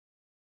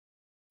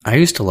I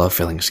used to love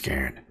feeling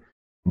scared,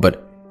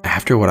 but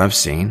after what I've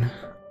seen,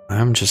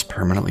 I'm just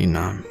permanently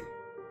numb.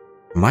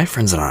 My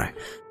friends and I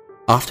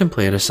often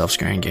played a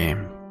self-scaring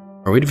game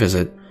where we'd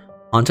visit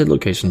haunted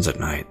locations at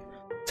night,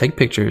 take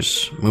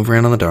pictures, move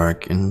around in the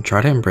dark, and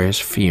try to embrace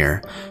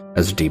fear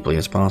as deeply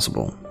as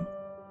possible.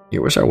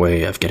 It was our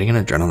way of getting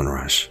an adrenaline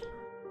rush.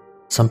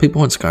 Some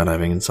people went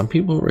skydiving and some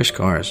people raced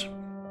cars.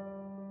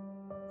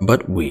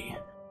 But we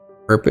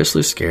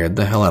purposely scared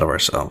the hell out of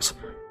ourselves.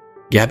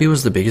 Gabby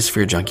was the biggest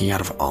fear junkie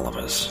out of all of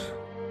us.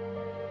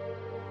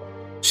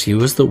 She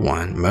was the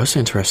one most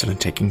interested in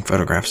taking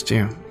photographs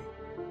too.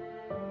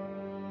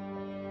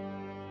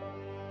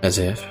 As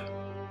if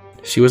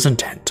she was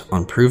intent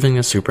on proving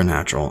the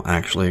supernatural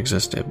actually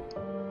existed.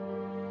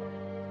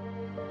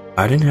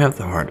 I didn't have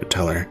the heart to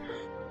tell her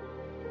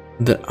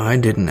that I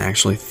didn't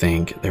actually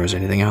think there was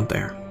anything out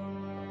there.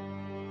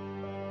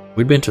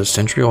 We'd been to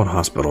century-old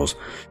hospitals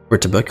where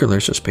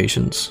tuberculosis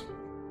patients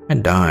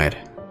had died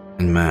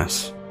en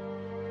masse.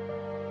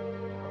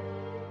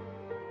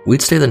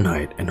 We'd stay the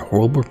night in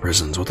horrible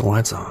prisons with the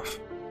lights off.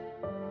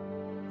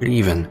 We'd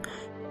even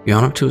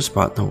gone up to a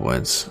spot in the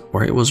woods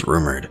where it was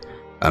rumored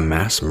a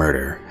mass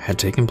murder had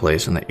taken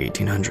place in the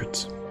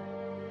 1800s.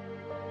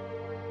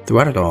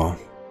 Throughout it all,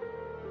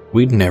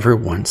 we'd never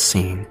once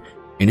seen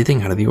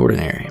anything out of the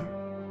ordinary.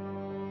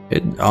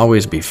 It'd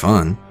always be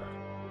fun,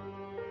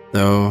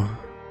 though.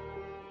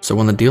 So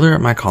when the dealer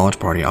at my college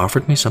party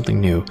offered me something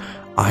new,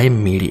 I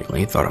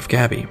immediately thought of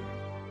Gabby.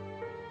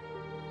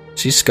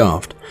 She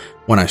scoffed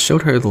when I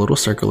showed her the little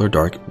circular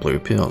dark blue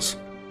pills.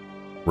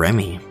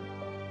 Remy?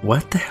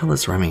 What the hell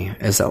is Remy?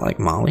 Is that like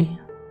Molly?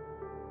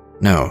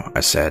 No,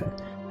 I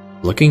said,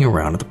 looking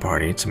around at the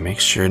party to make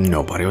sure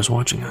nobody was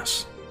watching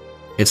us.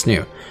 It's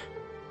new.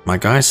 My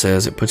guy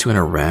says it puts you in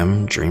a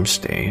REM dream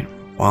state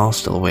while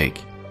still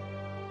awake.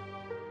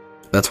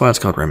 That's why it's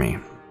called Remy.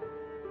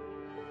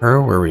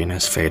 Her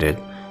worriness faded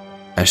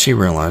as she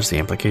realized the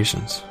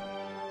implications.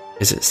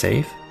 Is it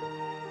safe?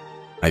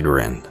 I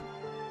grinned.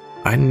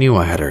 I knew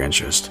I had her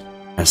interest,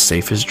 as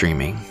safe as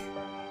dreaming.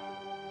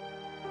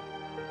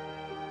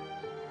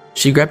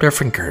 She grabbed our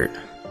friend Kurt,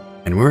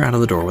 and we were out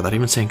of the door without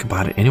even saying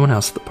goodbye to anyone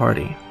else at the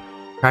party,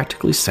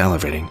 practically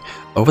salivating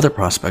over the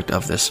prospect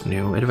of this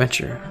new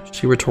adventure.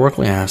 She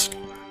rhetorically asked,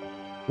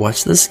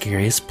 "What's the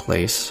scariest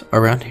place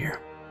around here?"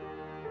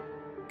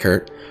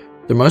 Kurt,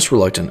 the most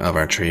reluctant of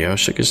our trio,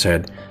 shook his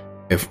head.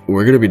 "If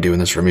we're going to be doing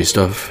this Remy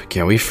stuff,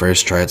 can't we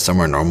first try it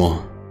somewhere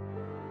normal?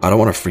 I don't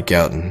want to freak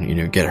out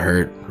and, get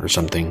hurt or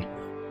something."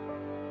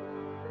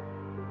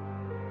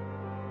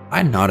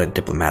 I nodded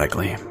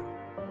diplomatically.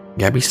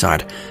 Gabby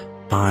sighed.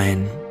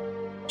 Fine.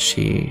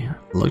 She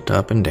looked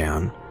up and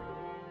down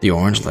the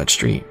orange-lit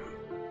street,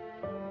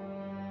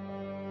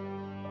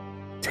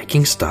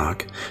 taking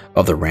stock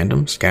of the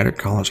random scattered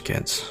college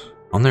kids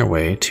on their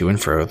way to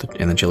and fro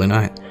in the chilly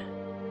night.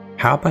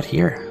 "How about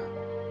here?"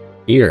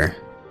 "Here?"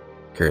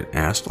 Kurt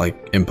asked,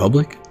 "like in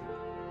public?"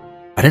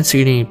 I didn't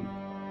see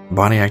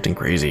anybody acting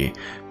crazy.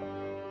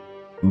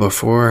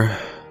 Before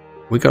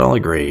we could all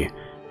agree,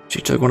 she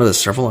took one of the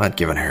several I'd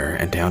given her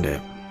and downed it.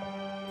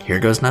 "Here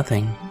goes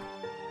nothing."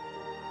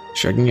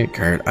 Shrugging at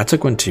Kurt, I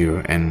took one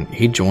too, and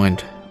he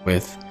joined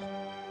with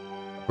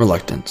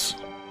reluctance.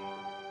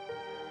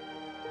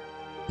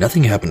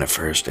 Nothing happened at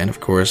first, and of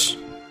course,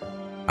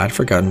 I'd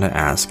forgotten to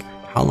ask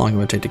how long it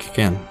would take to kick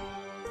in.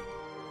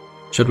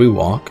 Should we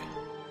walk?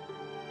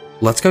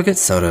 "Let's go get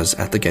sodas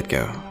at the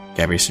get-go,"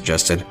 Gabby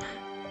suggested.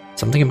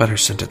 Something about her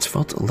sentence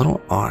felt a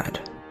little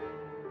odd.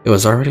 It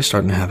was already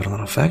starting to have a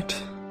little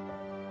effect.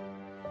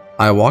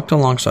 I walked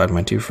alongside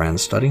my two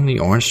friends, studying the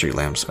orange street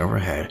lamps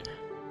overhead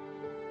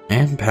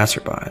and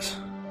passerbys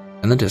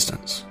in the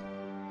distance.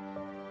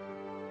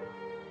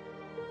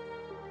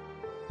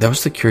 That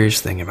was the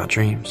curious thing about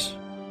dreams.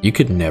 You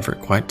could never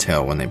quite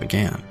tell when they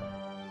began.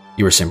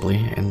 You were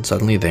simply and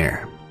suddenly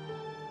there.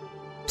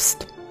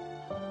 Psst.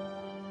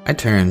 I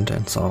turned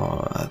and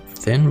saw a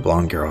thin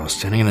blonde girl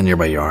standing in a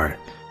nearby yard.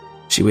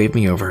 She waved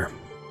me over.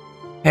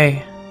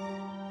 "Hey."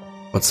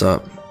 "What's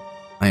up?"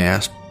 I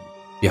asked.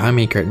 Behind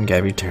me, Kurt and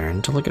Gabby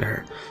turned to look at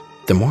her.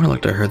 The more I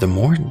looked at her, the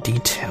more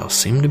details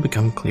seemed to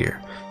become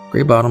clear.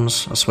 Gray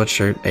bottoms, a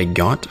sweatshirt, a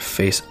gaunt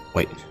face.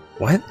 Wait,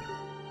 what?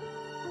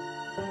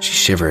 She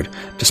shivered,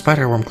 despite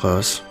her warm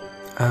clothes.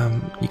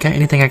 You got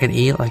anything I can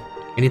eat? Like,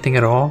 anything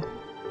at all?"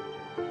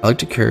 I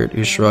looked at Kurt,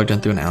 who shrugged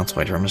and threw an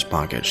Altoid from his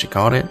pocket. She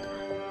caught it,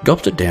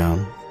 gulped it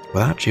down,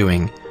 without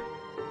chewing,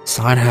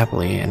 sighed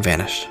happily, and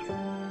vanished.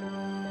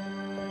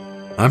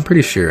 I'm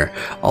pretty sure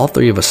all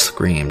three of us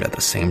screamed at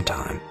the same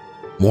time,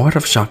 more out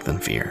of shock than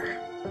fear.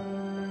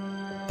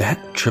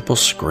 That triple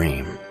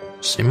scream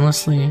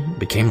seamlessly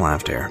became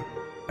laughter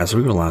as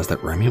we realized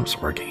that Remy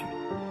was working.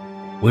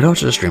 We'd all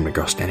just dreamed a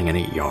girl standing in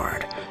a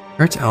yard.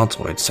 Kurt's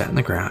Altoid sat in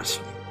the grass,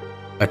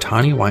 a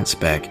tiny white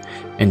speck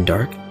in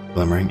dark,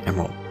 glimmering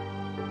emerald.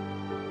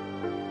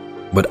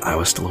 But I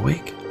was still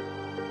awake,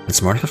 and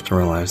smart enough to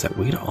realize that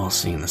we'd all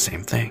seen the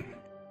same thing.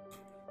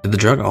 Did the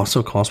drug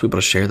also cause people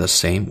to share the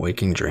same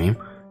waking dream?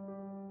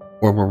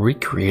 Or were we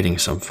creating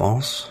some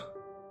false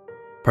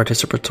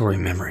participatory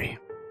memory?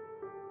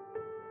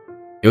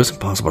 It was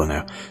impossible to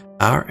know.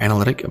 Our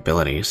analytic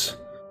abilities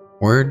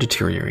were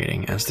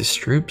deteriorating as the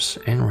stoops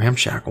and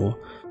ramshackle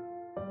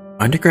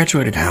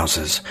undergraduated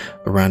houses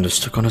around us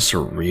took on a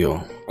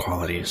surreal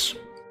qualities.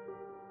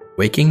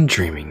 Waking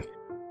dreaming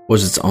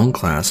was its own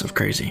class of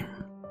crazy.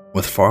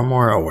 With far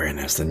more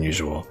awareness than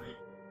usual,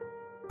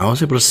 I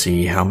was able to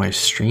see how my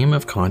stream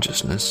of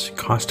consciousness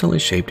constantly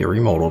shaped and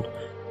remodeled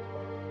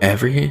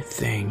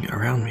everything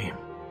around me.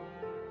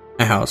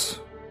 A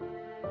house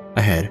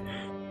ahead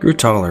grew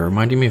taller,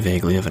 reminding me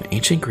vaguely of an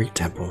ancient Greek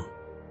temple.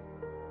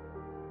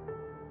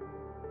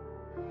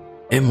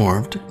 It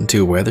morphed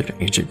into a weathered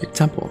ancient Greek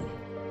temple,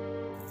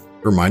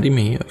 reminding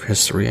me of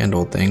history and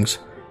old things.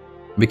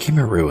 It became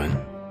a ruin,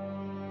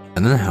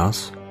 and then a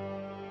house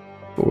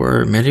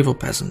for medieval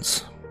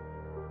peasants,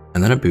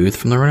 and then a booth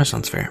from the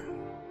Renaissance Fair.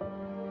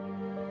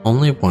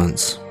 Only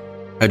once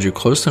I drew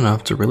close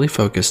enough to really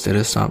focus did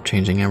it stop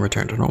changing and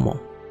return to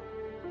normal.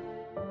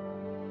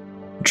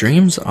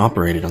 Dreams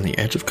operated on the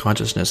edge of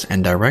consciousness,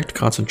 and direct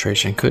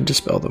concentration could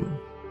dispel them.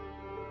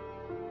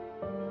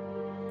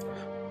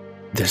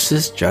 This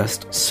is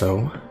just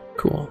so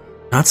cool.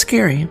 Not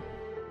scary,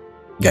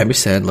 Gabby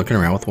said, looking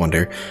around with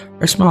wonder.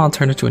 Her smile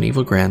turned into an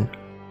evil grin.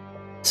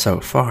 So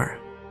far.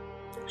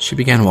 She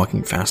began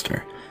walking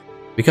faster.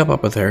 We kept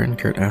up with her, and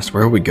Kurt asked,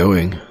 "Where are we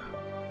going?"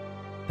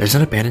 "There's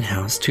an abandoned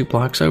house 2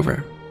 blocks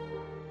over.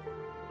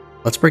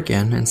 Let's break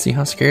in and see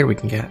how scared we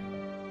can get."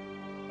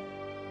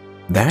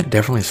 That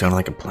definitely sounded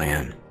like a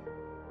plan.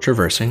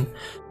 Traversing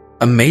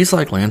a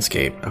maze-like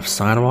landscape of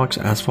sidewalks,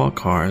 asphalt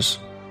cars,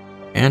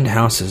 and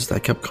houses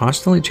that kept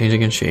constantly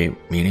changing in shape,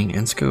 meaning,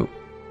 and scope.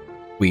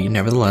 We,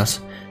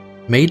 nevertheless,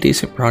 made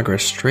decent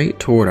progress straight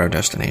toward our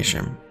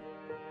destination.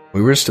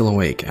 We were still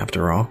awake,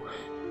 after all,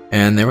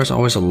 and there was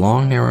always a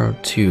long, narrow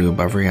tube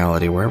of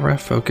reality wherever I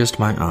focused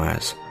my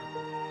eyes.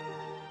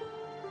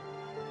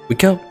 We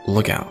kept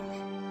lookout,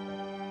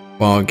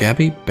 while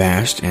Gabby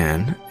bashed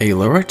in a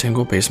low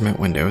rectangle basement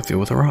window through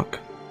with a rock.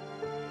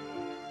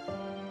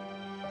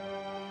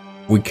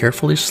 We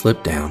carefully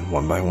slipped down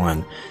one by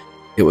one.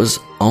 It was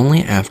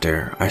only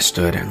after I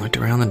stood and looked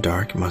around the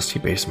dark, musty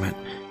basement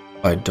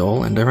by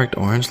dull, indirect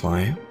orange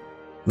light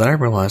that I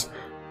realized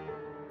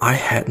I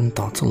hadn't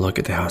thought to look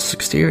at the house's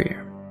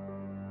exterior.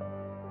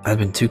 I'd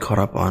been too caught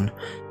up on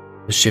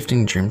the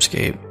shifting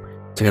dreamscape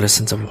to get a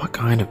sense of what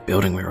kind of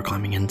building we were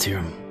climbing into.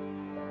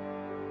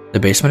 The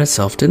basement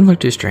itself didn't look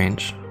too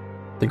strange.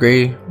 The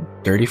gray,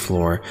 dirty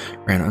floor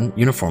ran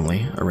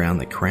uniformly around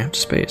the cramped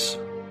space,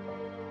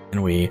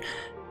 and we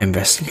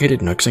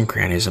investigated nooks and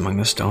crannies among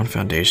the stone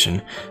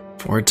foundation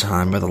for a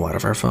time by the light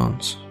of our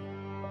phones.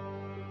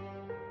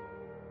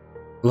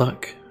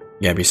 "Look,"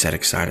 Gabby said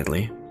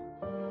excitedly.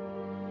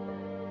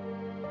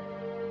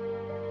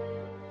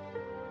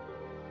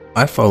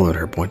 I followed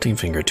her pointing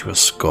finger to a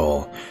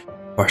skull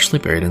partially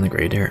buried in the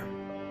gray dirt.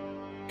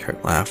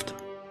 Kurt laughed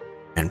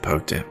and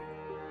poked it.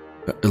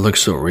 "It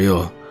looks so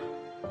real."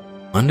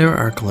 Under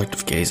our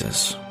collective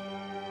gazes,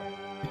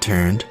 it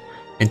turned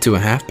into a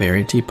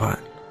half-buried teapot.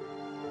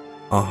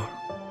 Oh.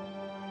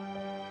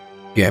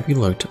 Gabby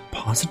looked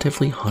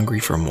positively hungry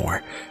for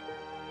more.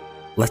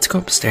 "Let's go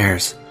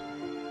upstairs."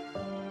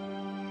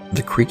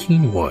 The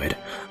creaking wood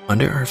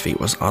under our feet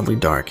was oddly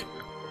dark,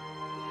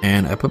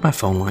 and I put my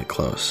phone light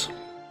close,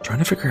 trying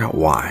to figure out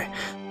why,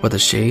 but the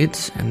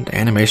shades and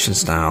animation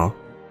style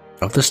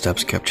of the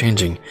steps kept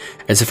changing,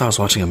 as if I was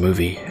watching a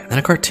movie, and then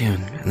a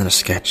cartoon, and then a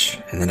sketch,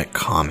 and then a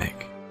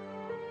comic.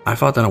 I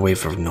felt down a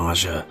wave of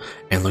nausea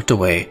and looked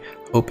away,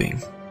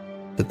 hoping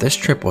that this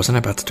trip wasn't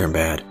about to turn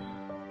bad.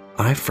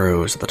 I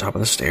froze at the top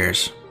of the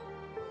stairs.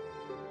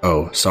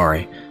 Oh,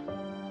 sorry.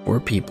 4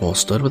 people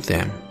stood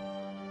within.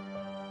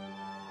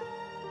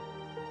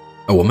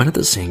 A woman at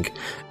the sink,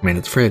 a man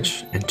at the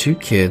fridge, and 2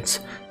 kids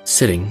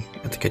sitting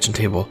at the kitchen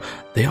table.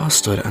 They all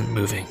stood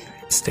unmoving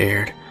and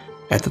stared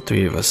at the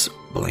 3 of us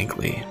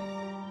blankly,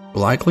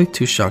 likely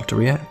too shocked to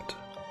react.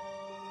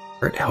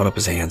 Kurt held up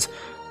his hands.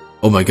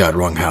 "Oh my God,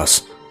 wrong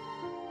house."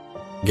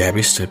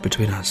 Gabby stood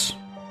between us,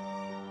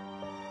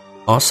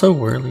 also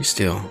wearily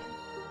still.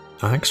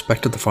 I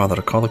expected the father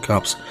to call the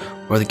cops,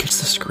 or the kids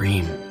to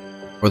scream,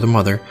 or the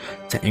mother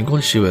to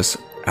angrily shoo us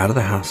out of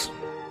the house.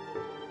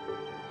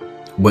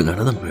 But none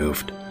of them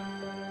moved.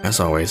 As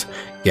always,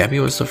 Gabby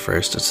was the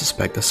first to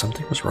suspect that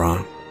something was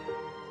wrong.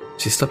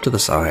 She stepped to the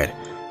side.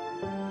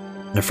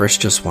 At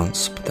first just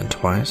once, but then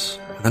twice,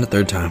 and then a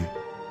 3rd time.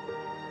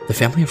 The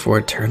family of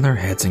 4 turned their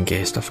heads and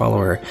gazed to follow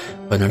her,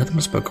 but none of them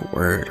spoke a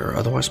word or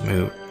otherwise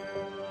moved.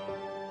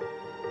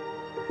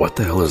 "What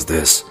the hell is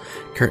this?"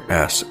 Kurt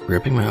asked,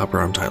 gripping my upper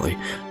arm tightly.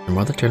 Her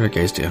mother turned her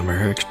gaze to him,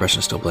 her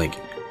expression still blank.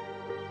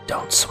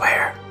 "Don't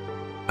swear,"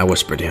 I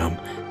whispered to him,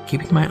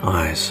 keeping my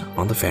eyes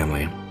on the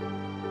family,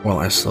 while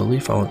I slowly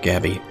followed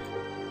Gabby.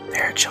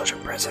 "There are children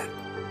present."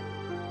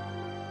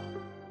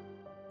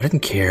 I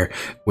didn't care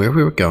where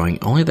we were going,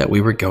 only that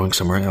we were going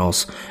somewhere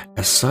else.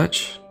 As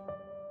such,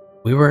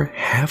 we were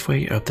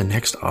halfway up the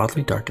next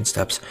oddly darkened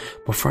steps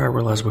before I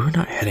realized we were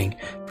not heading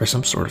for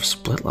some sort of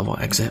split-level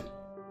exit.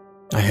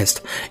 I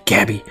hissed,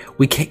 "Gabby,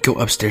 we can't go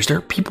upstairs. There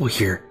are people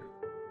here."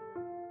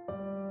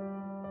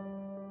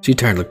 She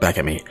turned, looked back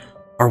at me.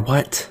 Or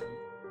what?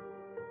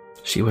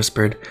 She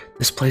whispered,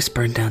 this place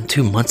burned down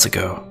 2 months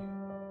ago.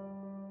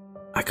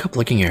 I kept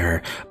looking at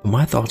her, but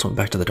my thoughts went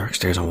back to the dark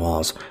stairs and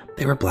walls.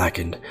 They were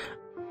blackened.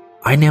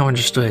 I now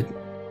understood,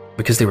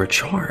 because they were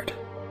charred.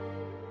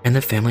 And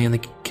the family in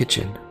the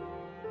kitchen.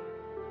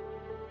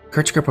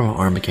 Kurt's grip on my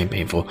arm became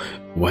painful.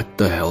 What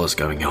the hell is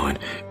going on?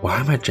 Why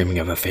am I dreaming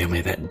of a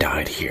family that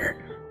died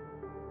here?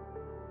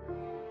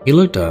 He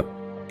looked up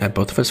at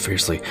both of us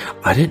fiercely.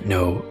 I didn't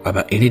know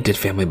about any dead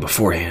family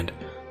beforehand.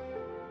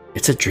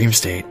 It's a dream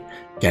state,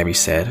 Gabby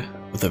said,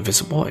 with a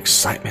visible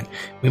excitement.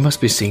 We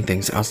must be seeing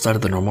things outside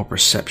of the normal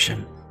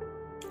perception.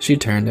 She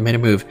turned and made a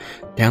move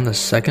down the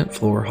second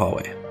floor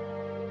hallway.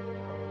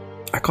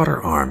 I caught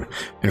her arm,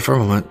 and for a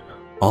moment,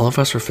 all of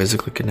us were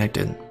physically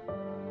connected.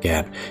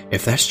 Gab,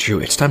 if that's true,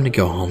 it's time to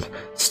go home.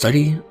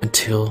 Study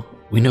until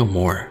we know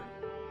more.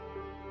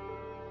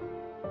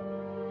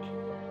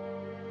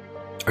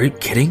 Are you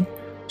kidding?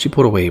 She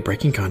pulled away,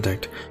 breaking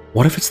contact.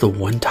 What if it's the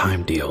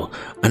one-time deal?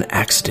 An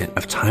accident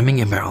of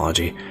timing and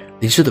biology.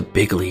 These are the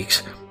big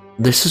leagues.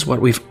 This is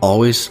what we've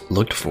always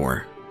looked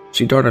for.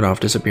 She darted off,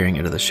 disappearing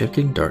into the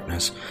shifting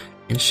darkness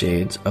and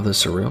shades of the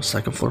surreal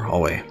second-floor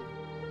hallway.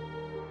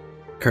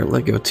 Kurt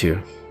let go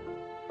too,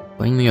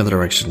 playing the other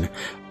direction,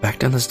 back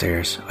down the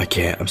stairs. I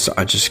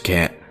just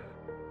can't.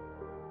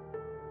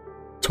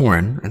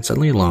 Torn and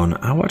suddenly alone,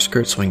 I watched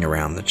Kurt swing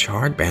around the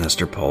charred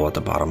banister pole at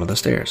the bottom of the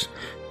stairs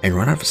and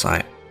run out of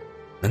sight.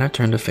 Then I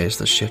turned to face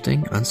the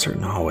shifting,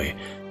 uncertain hallway.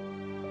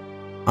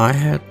 I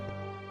had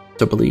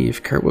to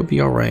believe Kurt would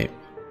be alright.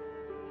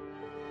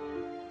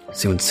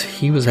 Since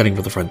he was heading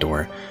for the front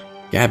door,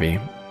 Gabby,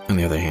 on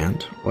the other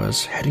hand,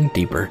 was heading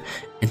deeper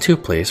into a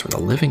place where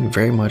the living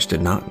very much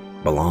did not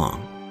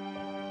belong.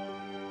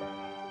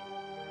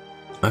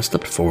 I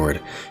stepped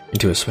forward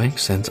into a swank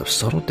sense of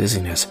subtle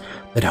dizziness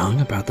that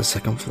hung about the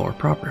second floor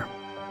proper.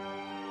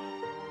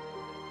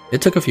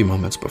 It took a few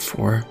moments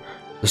before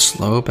the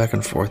slow back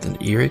and forth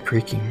and eerie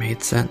creaking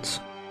made sense.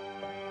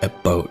 A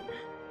boat.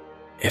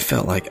 It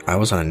felt like I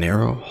was on a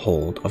narrow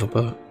hold of a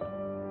boat.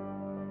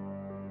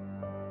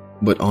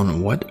 But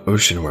on what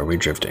ocean were we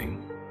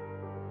drifting?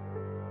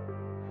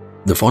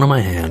 The phone in my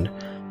hand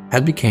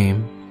had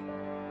become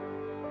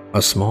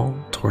a small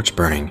torch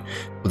burning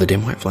with a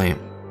dim white flame,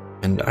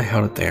 and I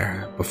held it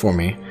there before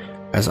me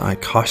as I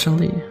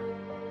cautiously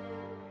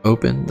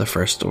opened the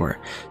first door.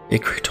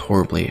 It creaked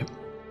horribly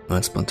and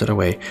it splintered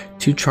away,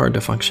 too charred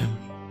to function.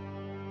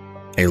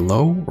 A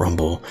low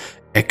rumble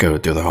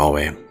echoed through the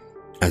hallway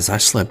as I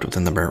slipped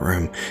within the burnt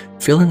room,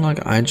 feeling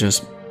like I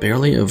just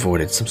barely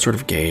avoided some sort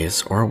of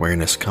gaze or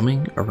awareness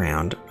coming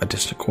around a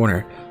distant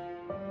corner.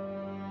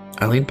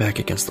 I leaned back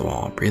against the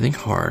wall, breathing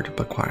hard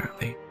but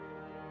quietly,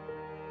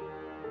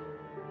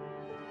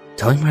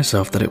 telling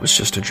myself that it was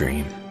just a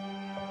dream,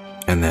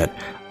 and that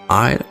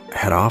I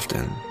had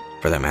often,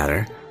 for that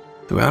matter,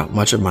 throughout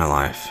much of my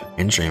life,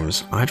 in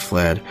dreams, I'd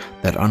fled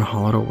that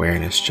unhallowed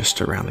awareness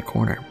just around the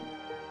corner,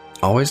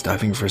 always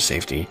diving for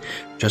safety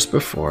just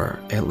before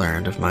it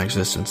learned of my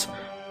existence.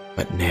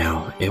 But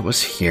now it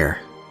was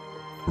here,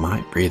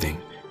 my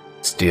breathing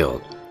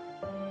stilled,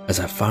 as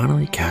I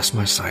finally cast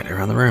my sight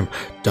around the room.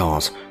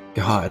 Dolls.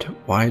 God,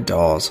 why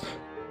dolls?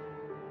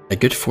 A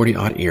good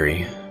 40-odd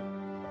eerie.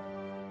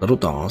 Little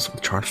dolls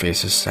with charred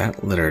faces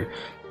sat littered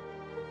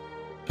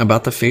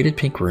about the faded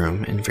pink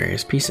room in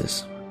various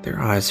pieces, their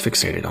eyes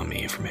fixated on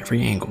me from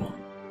every angle.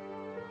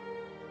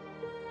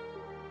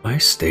 I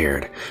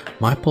stared,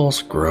 my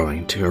pulse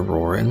growing to a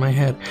roar in my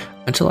head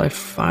until I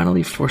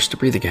finally forced to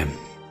breathe again.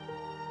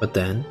 But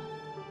then,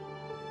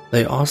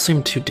 they all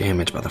seemed too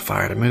damaged by the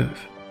fire to move.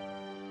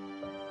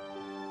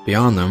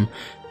 Beyond them,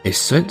 a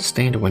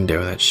soot-stained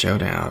window that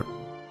showed out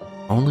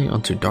only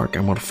onto dark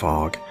emerald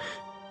fog.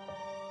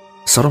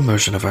 The subtle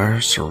motion of our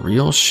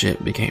surreal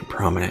ship became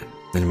prominent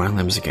in my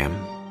limbs again.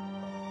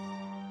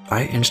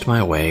 I inched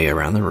my way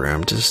around the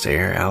room to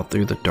stare out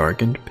through the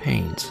darkened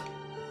panes.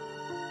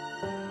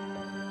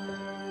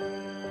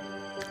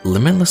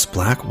 Limitless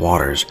black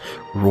waters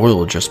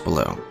roiled just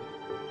below,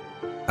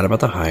 at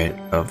about the height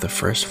of the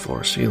first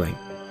floor ceiling.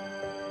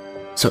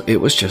 So it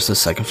was just the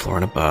second floor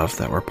and above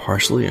that were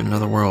partially in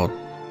another world.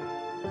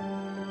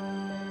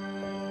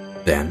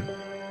 Then,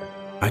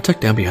 I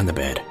tucked down behind the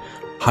bed,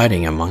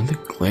 hiding among the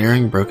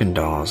glaring broken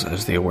dolls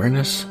as the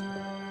awareness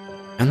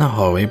and the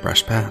hallway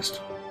brushed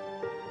past.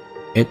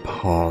 It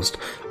paused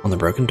on the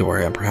broken door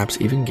and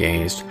perhaps even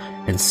gazed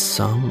in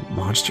some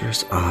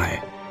monstrous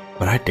eye,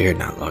 but I dared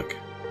not look.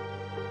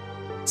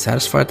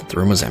 Satisfied that the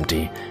room was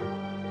empty,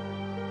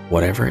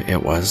 whatever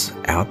it was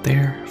out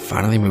there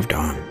finally moved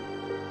on.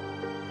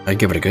 I'd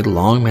give it a good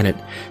long minute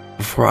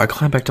before I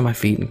climbed back to my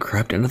feet and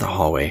crept into the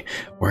hallway.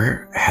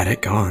 Where had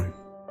it gone?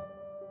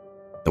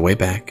 The way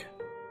back,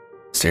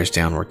 stairs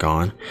down were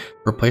gone,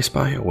 replaced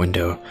by a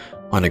window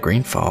on a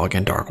green fog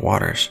and dark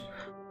waters.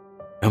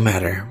 No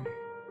matter.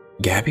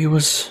 Gabby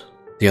was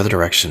the other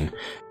direction,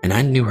 and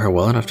I knew her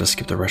well enough to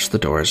skip the rest of the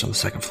doors on the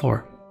second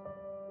floor.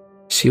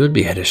 She would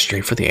be headed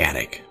straight for the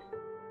attic.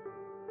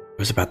 It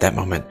was about that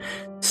moment,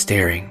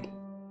 staring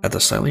at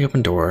the slightly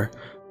open door,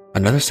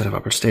 Another set of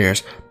upward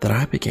stairs that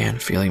I began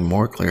feeling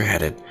more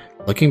clear-headed.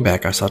 Looking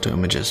back, I saw two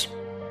images.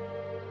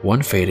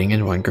 One fading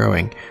and one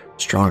growing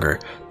stronger.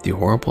 The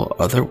horrible,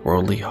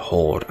 otherworldly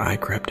hold. I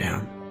crept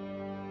down.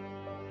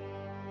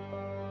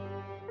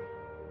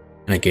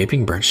 In a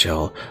gaping burnt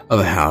shell of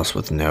a house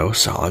with no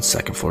solid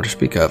second floor to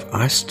speak of,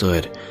 I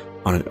stood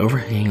on an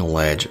overhanging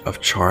ledge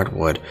of charred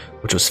wood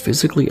which was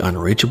physically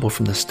unreachable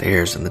from the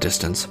stairs in the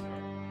distance.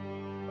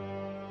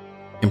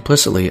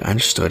 Implicitly, I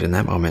understood in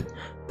that moment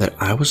that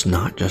I was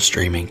not just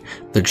dreaming.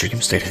 The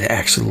dream state had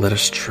actually let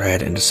us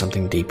tread into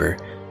something deeper,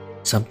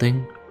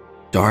 something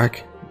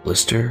dark,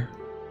 blister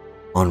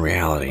on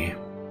reality.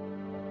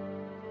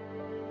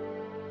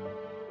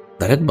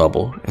 That had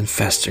bubbled and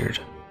festered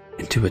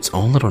into its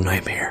own little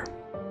nightmare.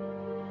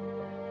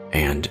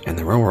 And in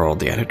the real world,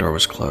 the attic door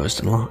was closed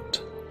and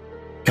locked.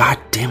 God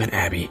damn it,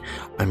 Abby,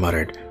 I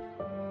muttered.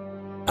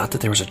 Not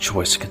that there was a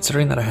choice,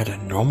 considering that I had a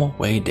normal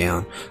way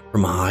down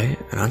from a high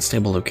and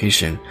unstable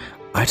location.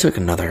 I took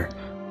another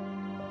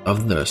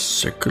of the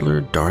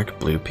circular dark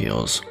blue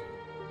pills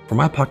from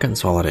my pocket and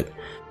swallowed it.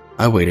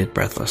 I waited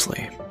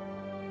breathlessly.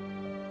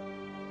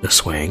 The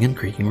swaying and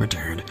creaking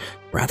returned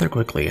rather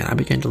quickly, and I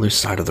began to lose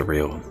sight of the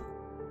reel.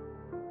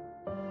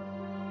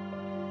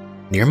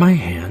 Near my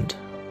hand,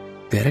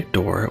 the attic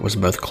door was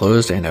both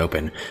closed and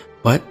open,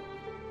 both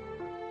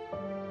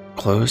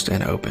closed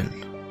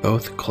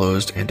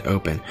and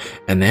open,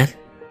 and then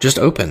just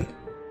open.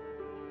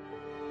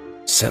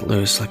 Set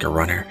loose like a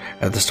runner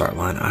at the start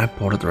line, I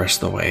pulled it the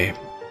rest of the way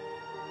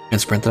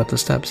and sprinted up the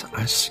steps.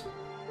 I was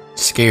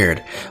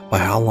scared by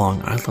how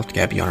long I'd left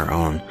Gabby on her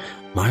own.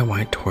 My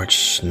white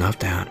torch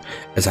snuffed out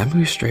as I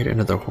moved straight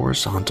into the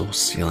horizontal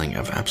ceiling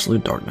of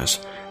absolute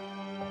darkness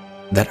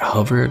that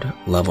hovered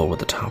level with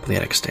the top of the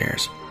attic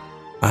stairs.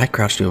 I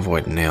crouched to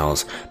avoid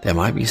nails that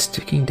might be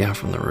sticking down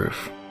from the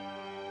roof.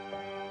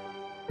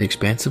 The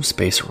expansive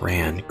space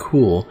ran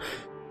cool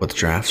with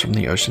drafts from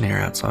the ocean air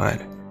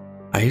outside.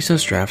 I used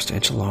those drafts to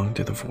inch along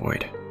through the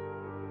void.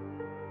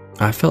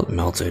 I felt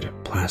melted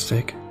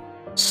plastic,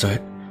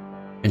 soot,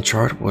 and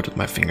charred wood with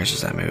my fingers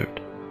as I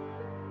moved.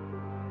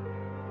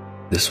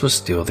 This was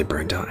still the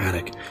burnt-out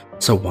attic,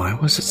 so why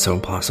was it so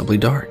impossibly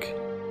dark?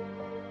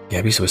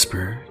 Gabby's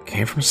whisper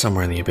came from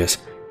somewhere in the abyss.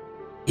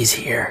 He's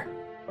here.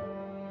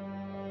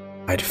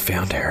 I'd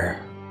found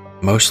her.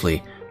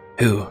 Mostly.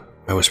 Who?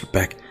 I whispered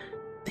back.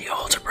 The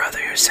older brother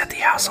who set the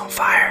house on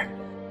fire.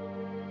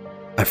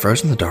 I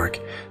froze in the dark,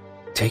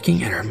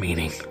 taking in her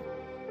meaning.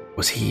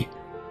 Was he?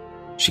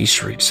 She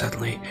shrieked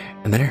suddenly,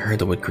 and then I heard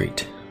the wood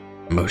creak.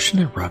 Motion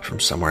erupted from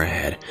somewhere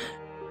ahead,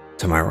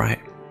 to my right.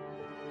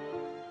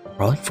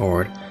 Crawling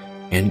forward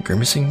and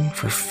grimacing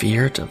for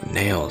fear of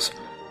nails,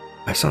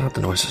 I sought out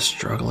the noises,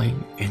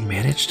 struggling, and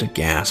managed to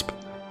grasp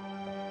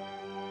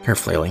her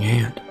flailing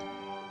hand.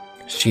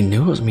 She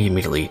knew it was me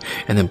immediately,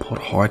 and then pulled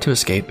hard to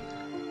escape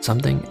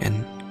something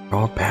and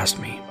crawled past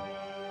me.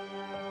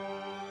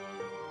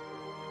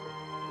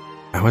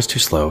 I was too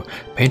slow.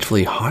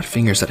 Painfully hot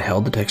fingers that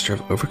held the texture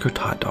of overcooked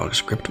hot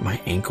dogs gripped my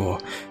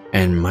ankle,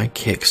 and my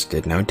kicks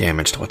did no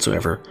damage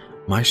whatsoever.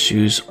 My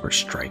shoes were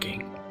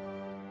striking.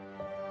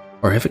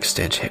 A horrific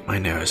stench hit my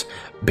nose,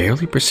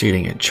 barely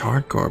preceding a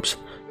charred corpse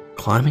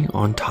climbing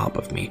on top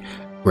of me,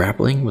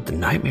 grappling with the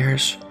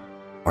nightmare's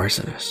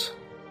arsonist.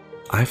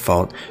 I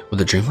fought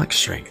with a dreamlike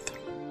strength.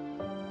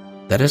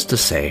 That is to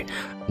say,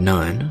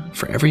 none.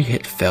 For every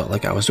hit felt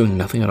like I was doing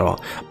nothing at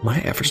all. My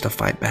efforts to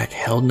fight back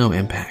held no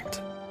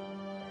impact.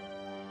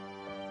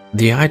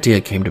 The idea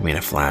came to me in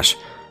a flash.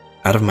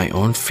 Out of my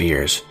own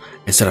fears,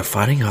 instead of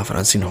fighting off an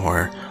unseen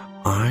horror,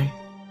 I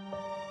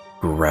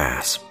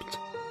grasped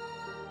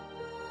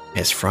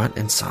his front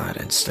and side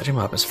and stood him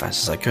up as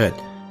fast as I could.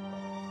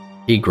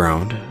 He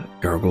groaned,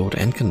 gurgled,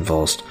 and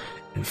convulsed,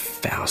 and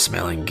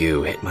foul-smelling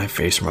goo hit my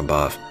face from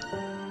above.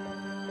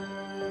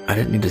 I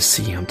didn't need to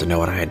see him to know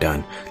what I had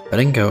done.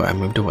 Letting go, I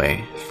moved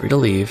away, free to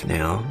leave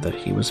now that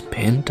he was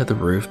pinned to the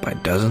roof by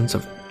dozens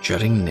of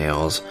jutting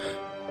nails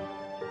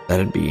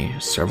that'd be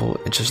several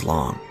inches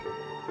long.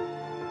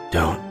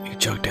 Don't, he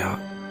choked out,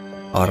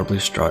 audibly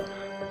distraught.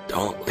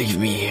 Don't leave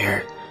me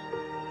here.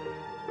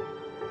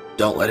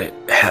 Don't let it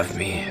have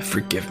me.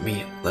 Forgive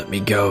me. Let me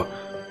go.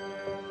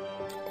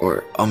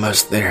 We're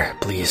almost there,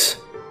 please.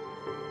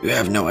 You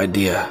have no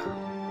idea.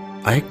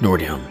 I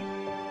ignored him.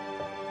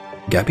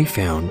 Gabby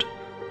found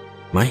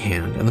my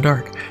hand in the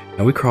dark,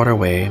 and we crawled our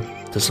way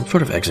to some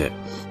sort of exit.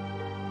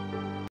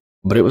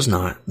 But it was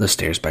not the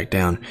stairs back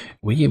down.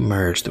 We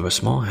emerged through a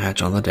small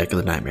hatch on the deck of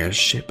the Nightmare's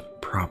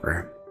ship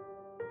proper.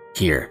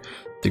 Here,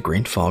 the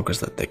green fog was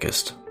the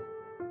thickest,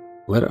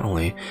 lit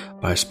only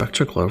by a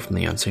spectral glow from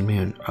the unseen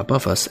moon.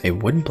 Above us, a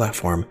wooden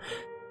platform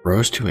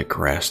rose to a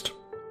crest.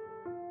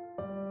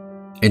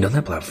 And on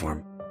that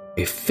platform,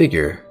 a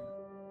figure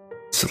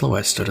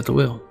silhouette stood at the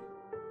wheel.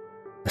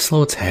 The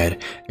silhouette's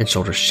head and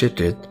shoulders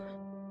shifted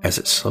as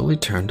it slowly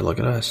turned to look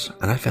at us,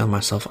 and I found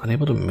myself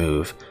unable to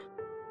move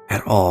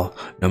at all,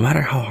 no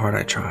matter how hard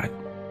I tried.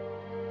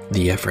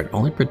 The effort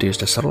only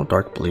produced a subtle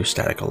dark blue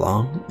static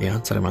along the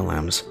outside of my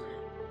limbs.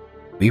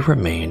 We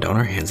remained on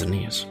our hands and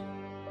knees.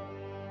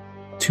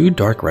 2 two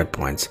dark red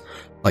points,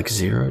 like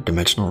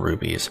zero-dimensional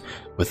rubies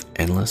with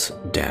endless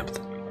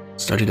depth,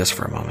 studied us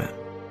for a moment.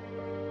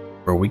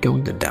 Were we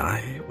going to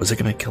die? Was it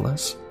going to kill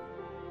us?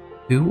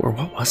 Who or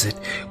what was it?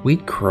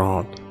 We'd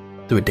crawled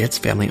through a dead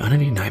family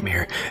unending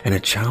nightmare and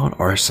a child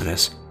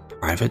arsonist's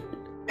private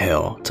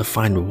hell to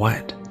find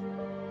what?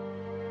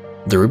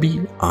 The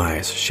ruby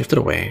eyes shifted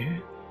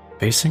away,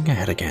 facing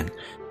ahead again,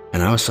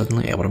 and I was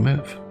suddenly able to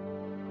move.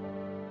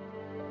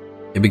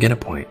 It began to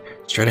point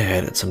straight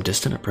ahead at some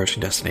distant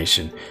approaching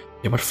destination.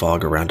 Yet what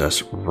fog around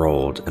us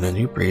rolled in a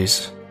new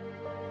breeze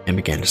and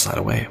began to slide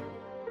away.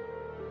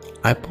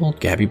 I pulled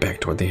Gabby back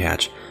toward the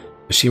hatch,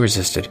 but she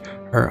resisted.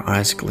 Her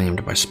eyes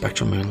gleamed by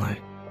spectral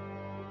moonlight.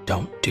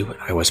 "Don't do it,"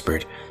 I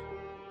whispered.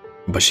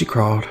 But she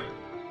crawled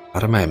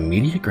out of my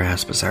immediate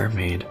grasp as I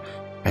remained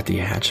at the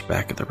hatch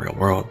back of the real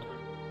world.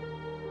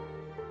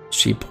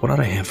 She pulled out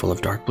a handful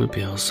of dark blue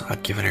pills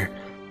I'd given her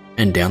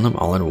and downed them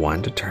all in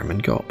one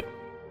determined gulp.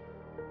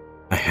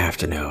 "I have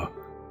to know,"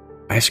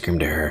 I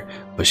screamed at her,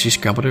 but she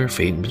scrambled to her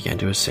feet and began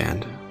to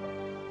ascend,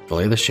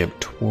 fully the ship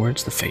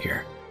towards the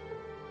figure.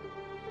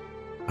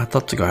 I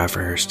thought to go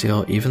after her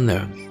still,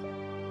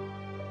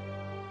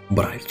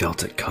 but I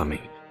felt it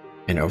coming,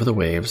 and over the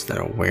waves that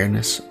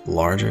awareness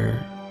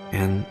larger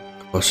and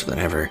closer than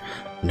ever,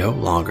 no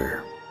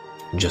longer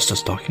just a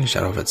stalking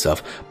shadow of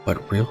itself,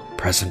 but real,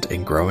 present,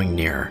 and growing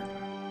nearer.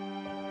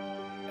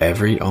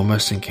 Every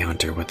almost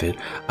encounter with it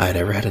I had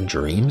ever had in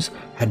dreams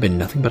had been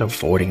nothing but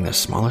avoiding the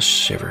smallest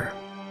shiver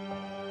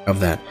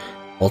of that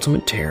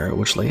ultimate terror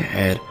which lay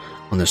ahead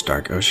on this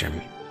dark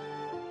ocean.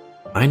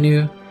 I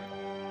knew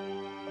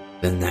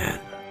then that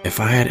if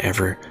I had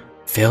ever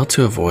failed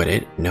to avoid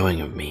it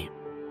knowing of me,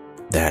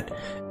 that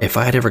if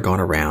I had ever gone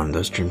around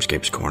those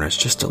dreamscapes corners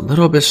just a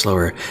little bit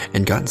slower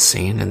and gotten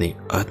seen in the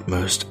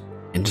utmost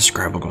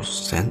indescribable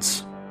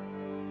sense,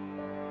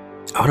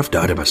 I would have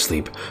died in my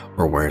sleep,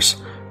 or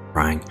worse,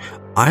 crying.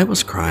 I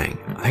was crying.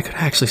 I could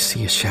actually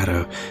see a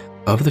shadow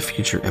of the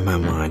future in my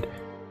mind,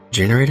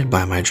 generated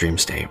by my dream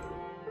state.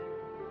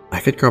 I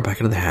could crawl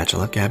back into the hatch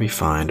and let Gabby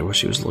find what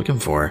she was looking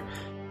for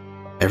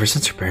ever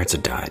since her parents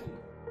had died.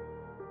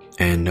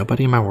 And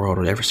nobody in my world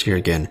would ever see her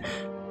again.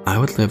 I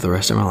would live the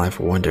rest of my life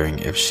wondering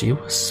if she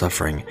was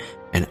suffering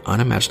an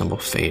unimaginable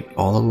fate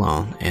all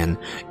alone, and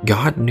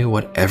God knew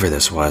whatever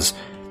this was.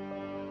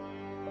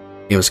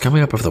 It was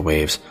coming up over the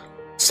waves,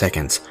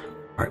 seconds,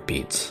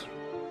 heartbeats.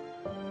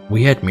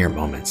 We had mere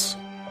moments.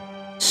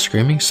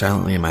 Screaming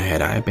silently in my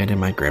head, I abandoned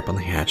my grip on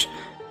the hatch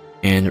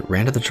and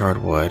ran to the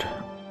charred wood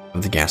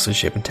of the ghastly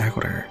ship and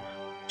tackled her.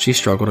 She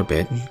struggled a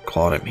bit and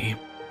clawed at me,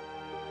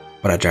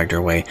 but I dragged her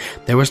away.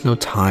 There was no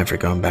time for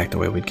going back the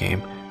way we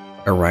came.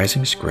 A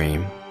rising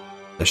scream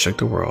that shook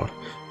the world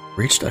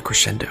reached a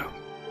crescendo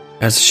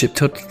as the ship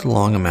tilted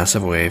along a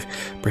massive wave,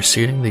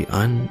 preceding the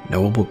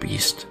unknowable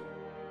beast.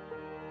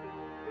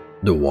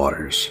 The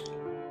waters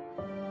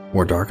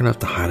were dark enough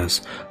to hide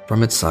us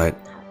from its sight,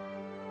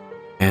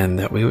 and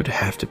that we would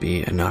have to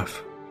be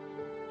enough.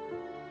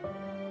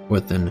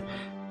 With an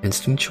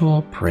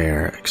instinctual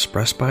prayer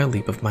expressed by a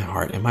leap of my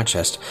heart in my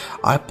chest,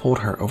 I pulled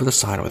her over the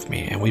side with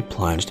me, and we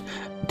plunged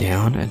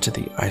down into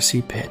the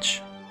icy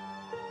pitch,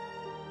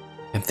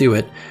 and through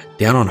it,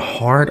 down on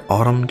hard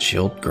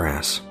autumn-chilled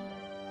grass,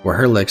 where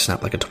her leg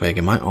snapped like a twig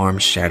and my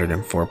arms shattered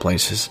in 4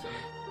 places.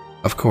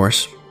 Of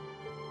course,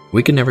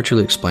 we could never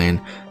truly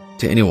explain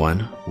to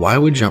anyone why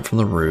we jumped from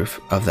the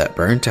roof of that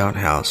burnt-out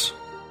house.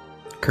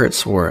 Kurt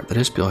swore that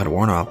his peel had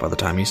worn off by the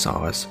time he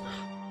saw us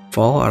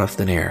fall out of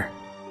thin air.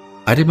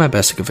 I did my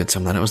best to convince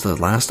him that it was the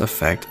last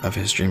effect of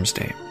his dream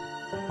state.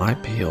 My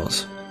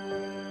peels.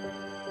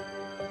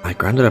 I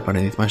ground it up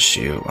underneath my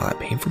shoe while I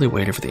painfully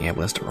waited for the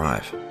ambulance to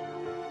arrive.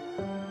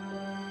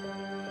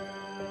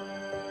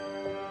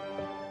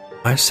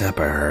 I sat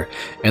by her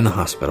in the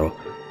hospital,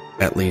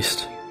 at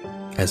least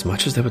as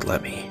much as they would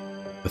let me.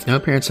 With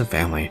no parents and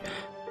family,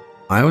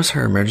 I was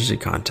her emergency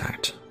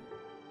contact,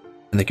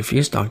 and the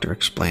confused doctor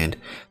explained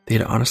they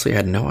had honestly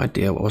had no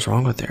idea what was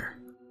wrong with her.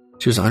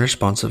 She was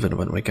unresponsive and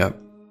wouldn't wake up,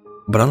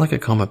 but unlike a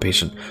coma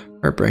patient,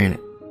 her brain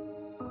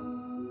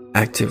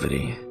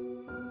activity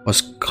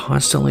was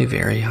constantly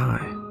very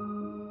high.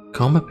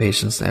 Coma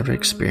patients never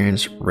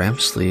experience REM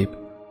sleep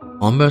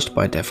almost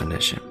by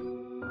definition,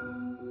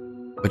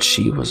 but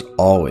she was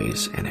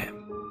always in it,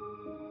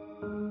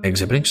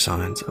 exhibiting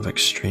signs of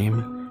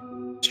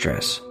extreme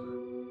stress.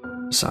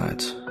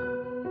 Besides,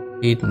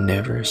 he'd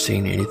never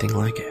seen anything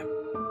like it.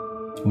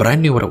 But I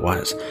knew what it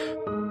was.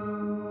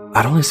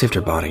 I'd only saved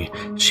her body.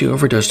 She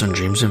overdosed on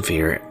dreams and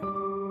fear,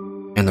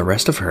 and the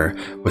rest of her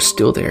was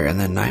still there in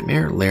the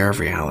nightmare lair of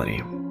reality.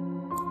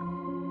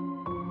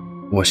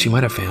 What she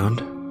might have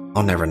found,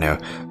 I'll never know,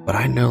 but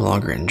I no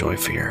longer enjoy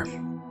fear.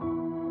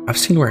 I've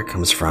seen where it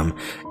comes from,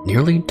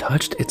 nearly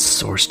touched its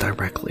source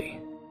directly,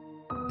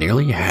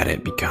 nearly had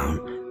it become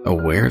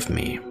aware of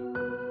me,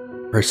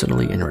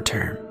 personally in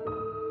return.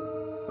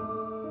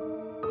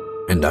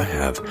 And I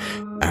have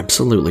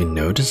absolutely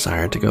no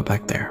desire to go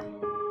back there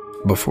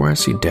before I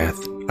see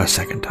death a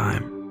second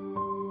time.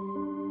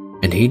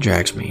 And he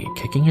drags me,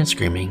 kicking and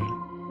screaming,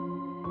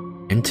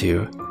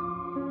 into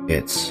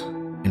its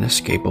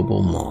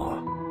inescapable maw.